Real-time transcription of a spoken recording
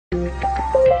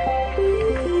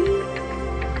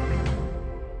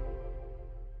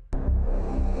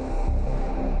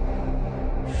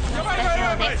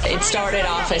It started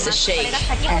off as a shake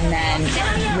and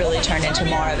then really turned into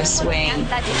more of a swing.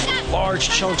 Large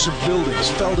chunks of buildings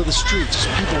fell to the streets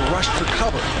as people rushed for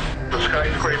cover. The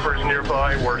skyscrapers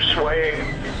nearby were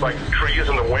swaying like trees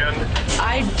in the wind.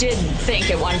 I did think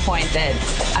at one point that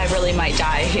I really might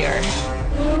die here.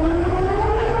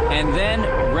 And then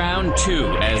round two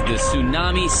as the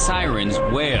tsunami sirens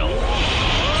wail.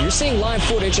 You're seeing live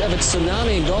footage of a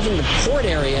tsunami engulfing the port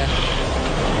area.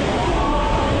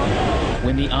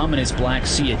 When the ominous Black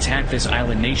Sea attacked this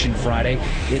island nation Friday,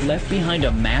 it left behind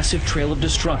a massive trail of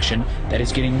destruction that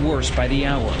is getting worse by the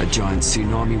hour. A giant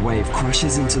tsunami wave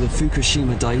crashes into the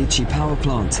Fukushima Daiichi power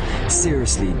plant,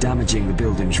 seriously damaging the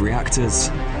building's reactors.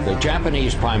 The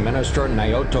Japanese Prime Minister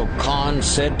Naoto Kan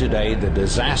said today the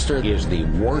disaster is the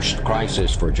worst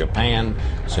crisis for Japan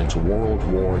since World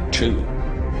War II.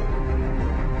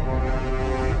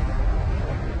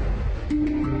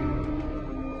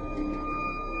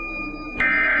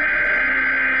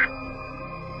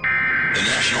 The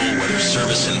National Weather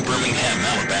Service in Birmingham,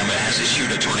 Alabama has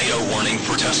issued a tornado warning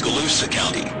for Tuscaloosa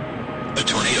County. A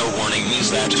tornado warning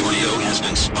means that a tornado has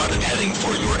been spotted heading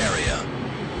for your area.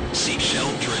 Seek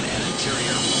shelter in an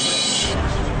interior.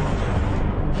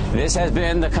 This has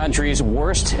been the country's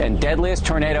worst and deadliest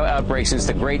tornado outbreak since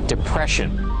the Great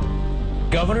Depression.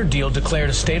 Governor Deal declared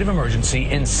a state of emergency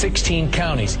in 16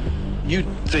 counties. You'd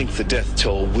think the death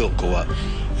toll will go up.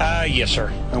 Yes,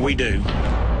 sir, and we do.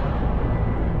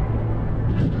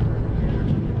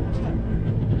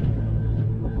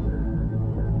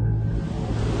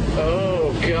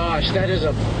 Oh gosh, that is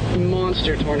a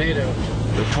monster tornado.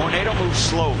 The tornado moved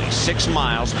slowly 6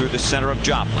 miles through the center of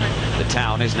Joplin. The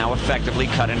town is now effectively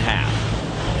cut in half.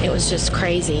 It was just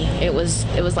crazy. It was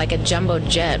like a jumbo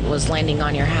jet was landing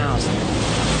on your house.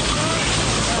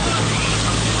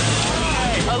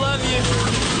 I love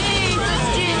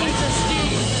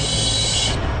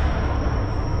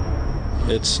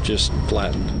you. It's just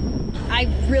flattened. I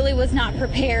really was not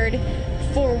prepared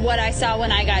for what I saw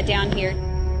when I got down here.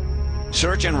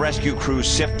 Search and rescue crews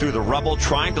sift through the rubble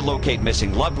trying to locate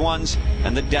missing loved ones,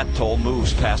 and the death toll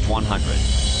moves past 100.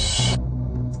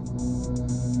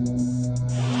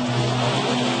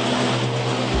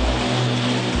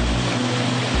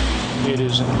 It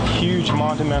is a huge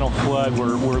monumental flood.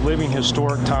 We're living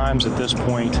historic times at this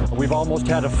point. We've almost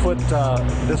had a foot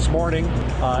this morning,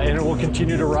 and it will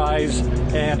continue to rise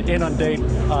and inundate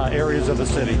areas of the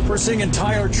city. We're seeing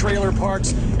entire trailer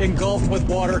parks engulfed with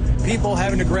water, people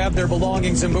having to grab their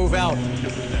belongings and move out.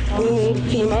 We need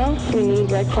FEMA, we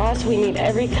need Red Cross, we need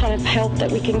every kind of help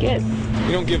that we can get.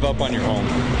 You don't give up on your home.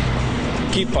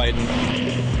 Keep fighting.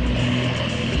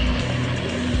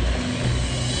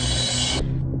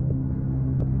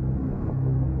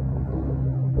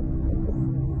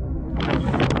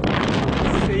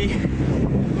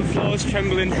 The floor is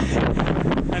trembling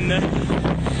and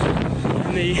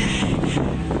the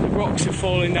rocks are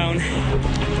falling down.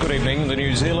 Good evening. The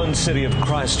New Zealand city of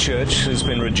Christchurch has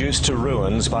been reduced to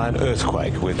ruins by an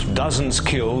earthquake, with dozens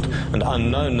killed and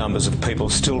unknown numbers of people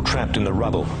still trapped in the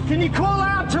rubble. Can you call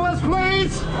out to us,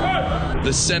 please?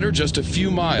 The center just a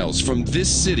few miles from this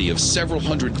city of several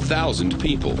 100,000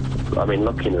 people. I mean,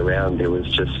 looking around, there was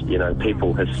just,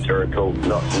 people hysterical,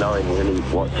 not knowing really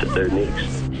what to do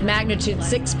next. Magnitude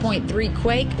 6.3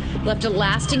 quake left a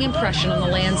lasting impression on the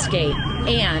landscape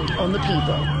and on the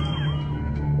people.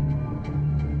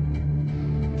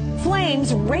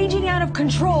 Flames raging out of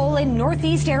control in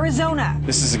northeast Arizona.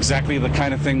 This is exactly the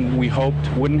kind of thing we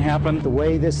hoped wouldn't happen. The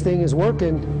way this thing is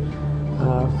working,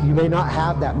 you may not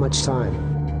have that much time.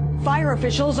 Fire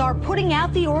officials are putting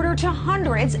out the order to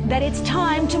hundreds that it's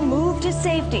time to move to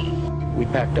safety. We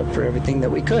packed up for everything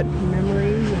that we could.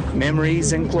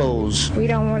 Memories and clothes. We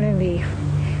don't want to leave.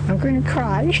 I'm going to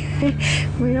cry.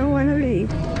 We don't want to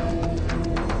leave.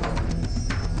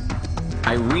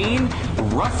 Irene,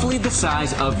 roughly the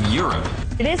size of Europe.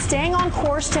 It is staying on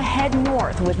course to head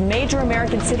north, with major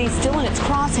American cities still in its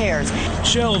crosshairs.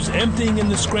 Shelves emptying in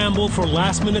the scramble for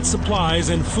last-minute supplies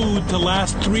and food to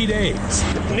last 3 days.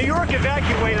 New York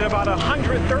evacuated about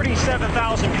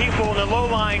 137,000 people in the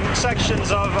low-lying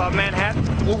sections of Manhattan.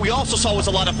 What we also saw was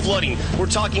a lot of flooding. We're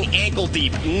talking ankle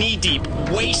deep, knee deep,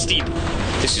 waist deep.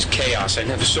 This is chaos. I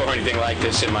never saw anything like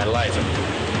this in my life.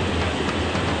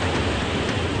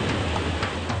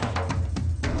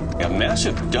 A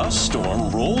massive dust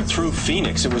storm rolled through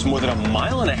Phoenix. It was more than 1.5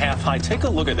 miles high. Take a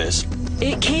look at this.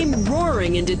 It came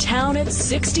roaring into town at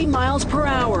 60 miles per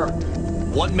hour.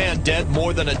 1 man dead,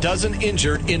 more than a dozen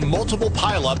injured in multiple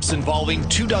pileups involving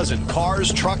 24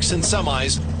 cars, trucks, and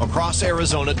semis across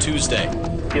Arizona Tuesday.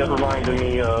 It reminded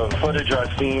me of footage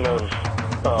I've seen of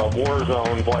war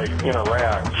zones like in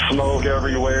Iraq. Smoke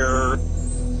everywhere.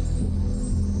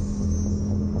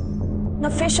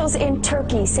 Officials in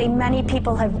Turkey say many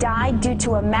people have died due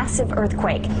to a massive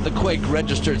earthquake. The quake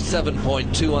registered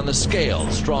 7.2 on the scale,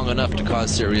 strong enough to cause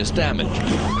serious damage.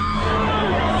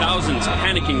 Thousands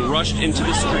panicking rushed into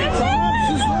the streets.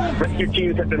 Rescue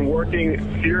teams have been working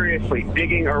furiously,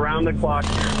 digging around the clock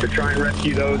to try and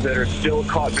rescue those that are still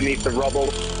caught beneath the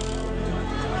rubble.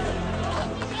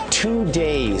 2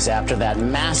 days after that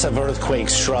massive earthquake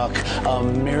struck, a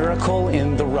miracle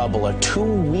in the rubble. A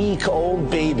 2-week-old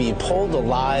baby pulled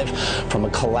alive from a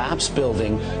collapsed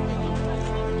building.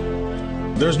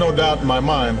 There's no doubt in my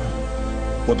mind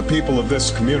what the people of this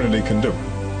community can do.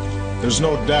 There's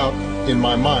no doubt in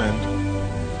my mind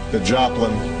that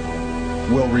Joplin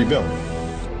will rebuild.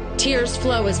 Tears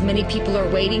flow as many people are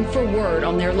waiting for word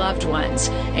on their loved ones,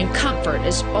 and comfort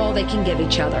is all they can give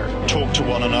each other. Talk to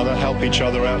one another, help each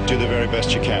other out, do the very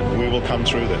best you can. We will come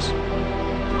through this.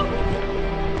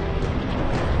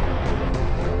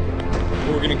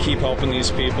 We're going to keep helping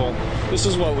these people. This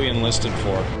is what we enlisted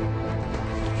for.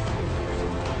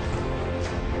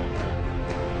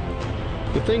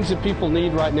 The things that people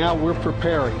need right now, we're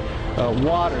preparing.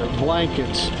 Water,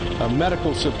 blankets,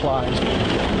 medical supplies.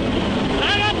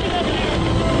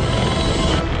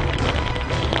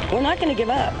 We're not going to give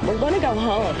up. We're going to go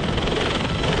home.